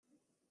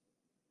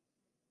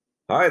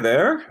Hi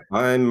there.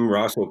 I'm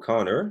Ross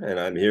O'Connor, and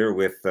I'm here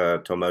with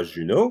Thomas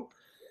Junot,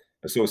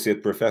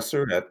 Associate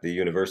Professor at the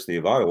University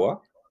of Ottawa.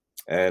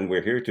 And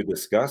we're here to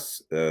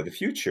discuss the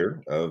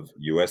future of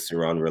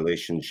US-Iran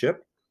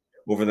relationship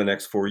over the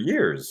next 4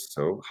 years.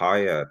 So,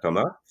 hi,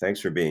 Thomas.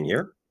 Thanks for being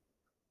here.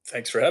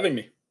 Thanks for having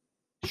me.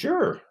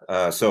 Sure.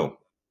 So,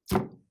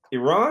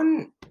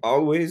 Iran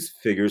always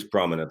figures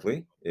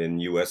prominently in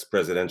US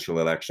presidential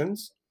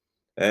elections.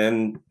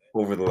 And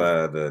over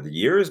the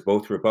years,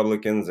 both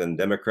Republicans and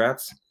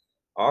Democrats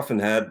often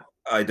had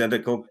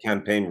identical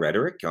campaign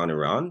rhetoric on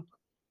Iran,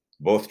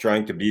 both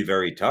trying to be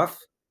very tough,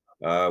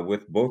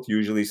 with both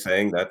usually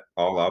saying that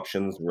all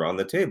options were on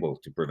the table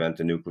to prevent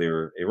a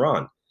nuclear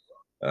Iran.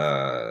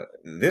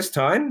 This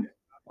time,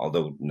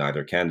 although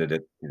neither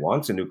candidate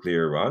wants a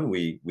nuclear Iran,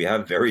 we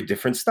have very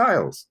different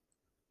styles,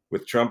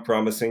 with Trump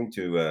promising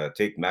to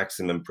take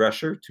maximum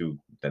pressure to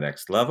the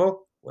next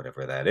level,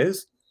 whatever that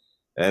is,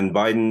 and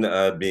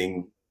Biden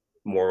being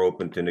more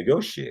open to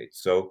negotiate.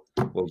 So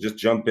we'll just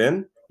jump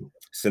in.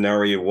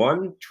 Scenario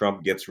one,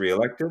 Trump gets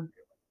reelected.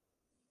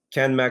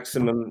 Can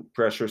maximum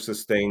pressure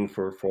sustain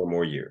for 4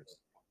 more years?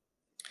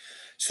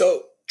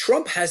 So,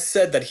 Trump has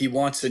said that he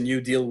wants a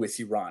new deal with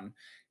Iran.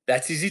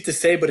 That's easy to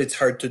say, but it's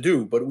hard to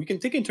do. But we can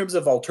think in terms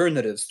of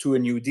alternatives to a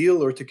new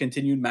deal or to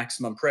continued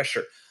maximum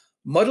pressure.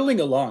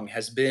 Muddling along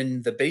has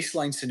been the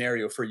baseline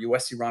scenario for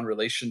US Iran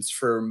relations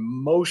for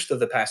most of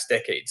the past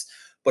decades.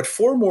 But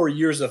 4 more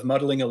years of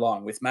muddling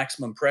along with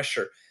maximum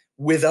pressure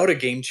without a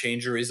game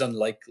changer is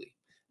unlikely.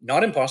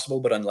 Not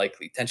impossible, but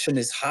unlikely. Tension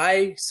is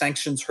high,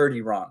 sanctions hurt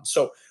Iran.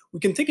 So we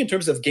can think in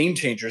terms of game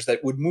changers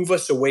that would move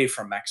us away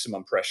from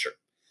maximum pressure.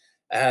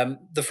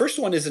 The first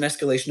one is an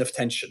escalation of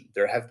tension.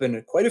 There have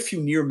been quite a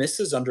few near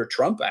misses under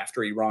Trump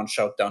after Iran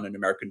shot down an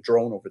American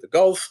drone over the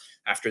Gulf,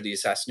 after the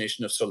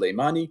assassination of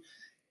Soleimani.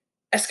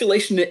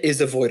 Escalation is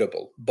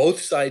avoidable.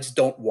 Both sides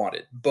don't want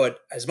it.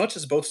 But as much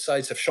as both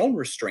sides have shown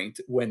restraint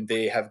when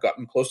they have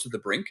gotten close to the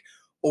brink,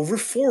 over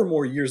 4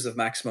 more years of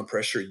maximum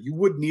pressure, you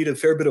would need a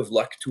fair bit of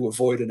luck to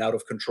avoid an out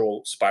of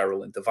control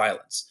spiral into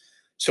violence.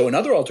 So,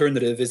 another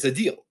alternative is a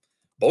deal.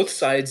 Both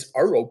sides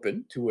are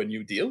open to a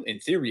new deal, in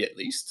theory at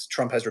least.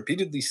 Trump has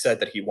repeatedly said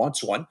that he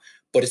wants one,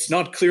 but it's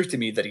not clear to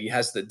me that he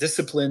has the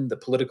discipline, the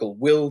political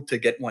will to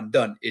get one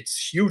done.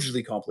 It's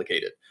hugely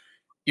complicated.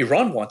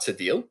 Iran wants a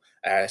deal.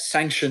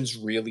 Sanctions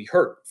really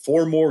hurt.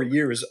 4 more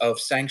years of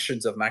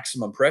sanctions of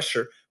maximum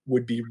pressure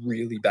would be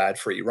really bad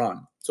for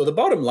Iran. So the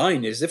bottom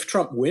line is if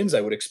Trump wins, I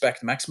would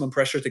expect maximum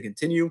pressure to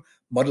continue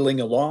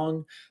muddling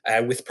along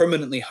with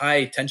permanently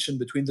high tension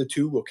between the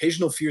two,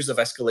 occasional fears of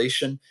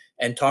escalation,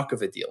 and talk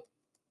of a deal.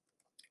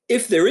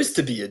 If there is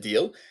to be a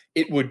deal,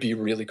 it would be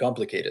really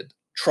complicated.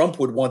 Trump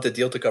would want the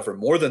deal to cover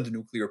more than the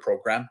nuclear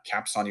program,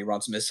 caps on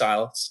Iran's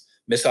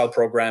missile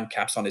program,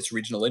 caps on its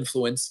regional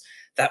influence.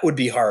 That would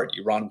be hard.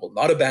 Iran will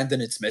not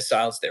abandon its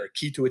missiles. They are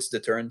key to its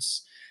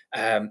deterrence.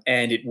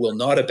 And it will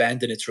not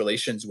abandon its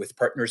relations with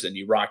partners in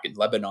Iraq, in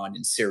Lebanon,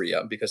 in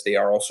Syria, because they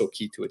are also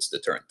key to its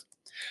deterrent.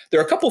 There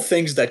are a couple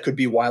things that could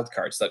be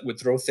wildcards that would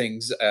throw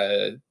things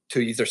to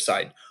either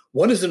side.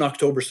 One is an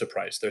October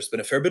surprise. There's been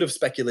a fair bit of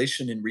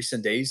speculation in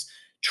recent days.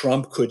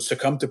 Trump could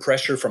succumb to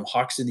pressure from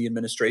hawks in the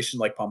administration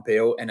like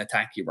Pompeo and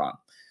attack Iran.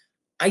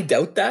 I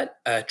doubt that.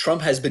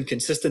 Trump has been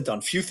consistent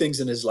on few things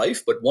in his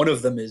life, but one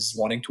of them is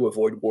wanting to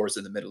avoid wars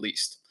in the Middle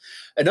East.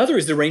 Another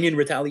is Iranian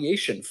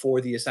retaliation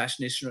for the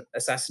assassination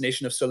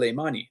of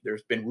Soleimani.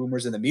 There's been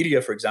rumors in the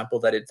media, for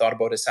example, that it thought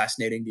about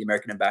assassinating the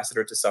American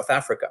ambassador to South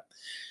Africa.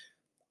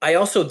 I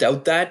also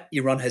doubt that.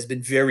 Iran has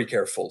been very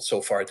careful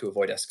so far to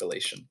avoid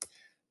escalation.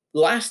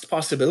 Last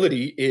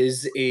possibility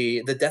is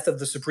the death of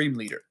the supreme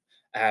leader.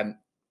 Um,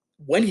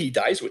 when he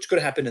dies, which could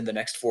happen in the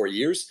next 4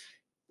 years,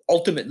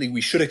 ultimately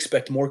we should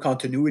expect more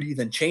continuity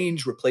than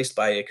change, replaced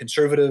by a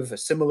conservative, a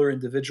similar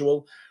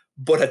individual.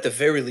 But at the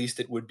very least,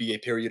 it would be a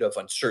period of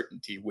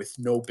uncertainty with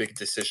no big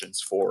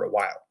decisions for a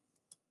while.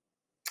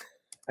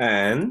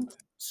 And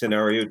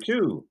scenario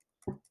two,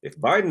 if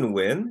Biden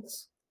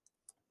wins,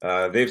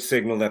 they've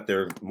signaled that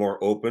they're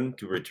more open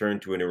to return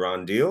to an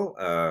Iran deal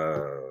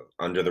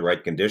under the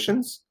right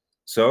conditions.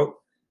 So,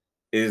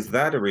 is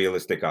that a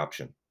realistic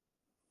option?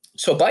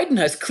 So Biden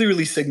has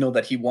clearly signaled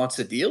that he wants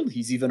a deal.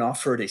 He's even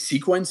offered a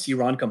sequence.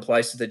 Iran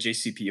complies to the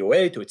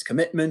JCPOA, to its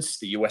commitments.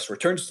 The US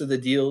returns to the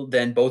deal.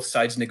 Then both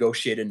sides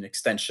negotiate an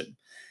extension.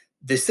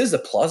 This is a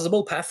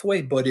plausible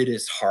pathway, but it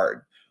is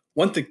hard.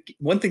 One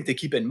thing to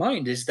keep in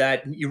mind is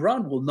that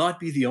Iran will not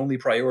be the only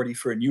priority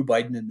for a new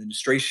Biden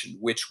administration,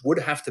 which would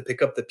have to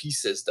pick up the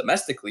pieces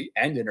domestically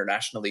and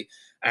internationally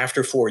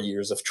after 4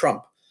 years of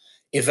Trump.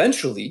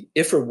 Eventually,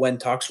 if or when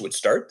talks would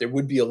start, there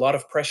would be a lot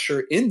of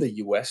pressure in the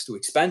US to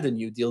expand the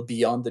New Deal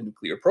beyond the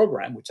nuclear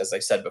program, which, as I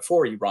said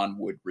before, Iran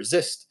would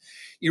resist.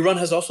 Iran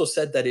has also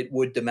said that it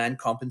would demand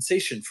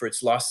compensation for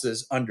its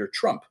losses under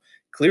Trump.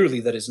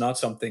 Clearly, that is not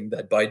something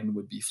that Biden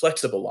would be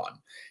flexible on.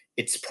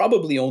 It's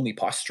probably only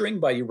posturing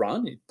by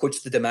Iran. It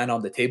puts the demand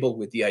on the table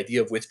with the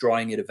idea of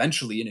withdrawing it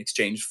eventually in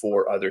exchange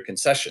for other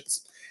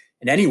concessions.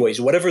 And, anyways,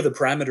 whatever the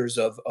parameters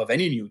of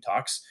any new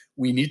talks,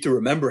 we need to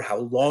remember how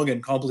long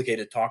and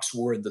complicated talks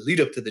were in the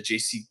lead up to the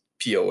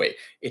POA.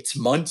 It's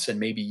months and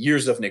maybe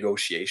years of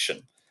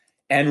negotiation.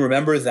 And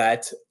remember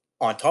that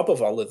on top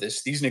of all of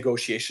this, these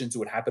negotiations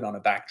would happen on a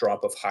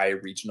backdrop of high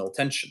regional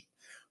tension.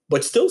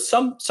 But still,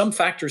 some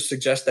factors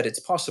suggest that it's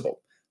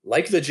possible.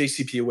 Like the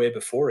JCPOA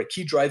before, a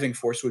key driving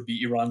force would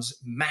be Iran's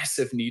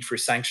massive need for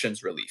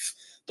sanctions relief.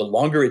 The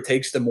longer it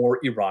takes, the more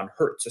Iran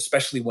hurts,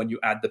 especially when you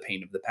add the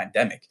pain of the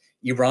pandemic.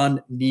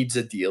 Iran needs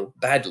a deal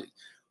badly.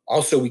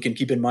 Also, we can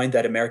keep in mind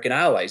that American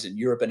allies in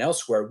Europe and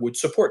elsewhere would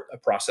support a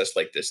process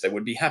like this. They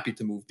would be happy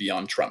to move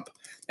beyond Trump.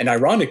 And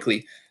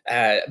ironically,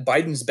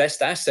 Biden's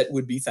best asset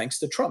would be thanks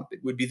to Trump. It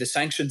would be the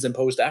sanctions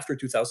imposed after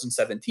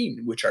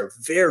 2017, which are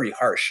very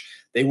harsh.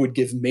 They would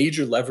give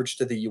major leverage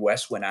to the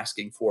US when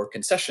asking for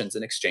concessions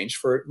in exchange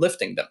for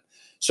lifting them.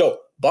 So,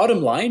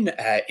 bottom line,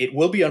 it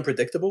will be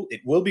unpredictable.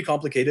 It will be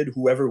complicated,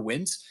 whoever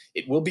wins.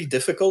 It will be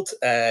difficult.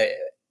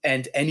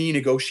 And any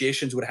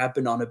negotiations would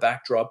happen on a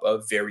backdrop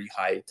of very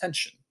high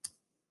tension.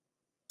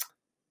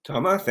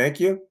 Thomas,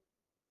 thank you.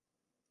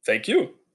 Thank you.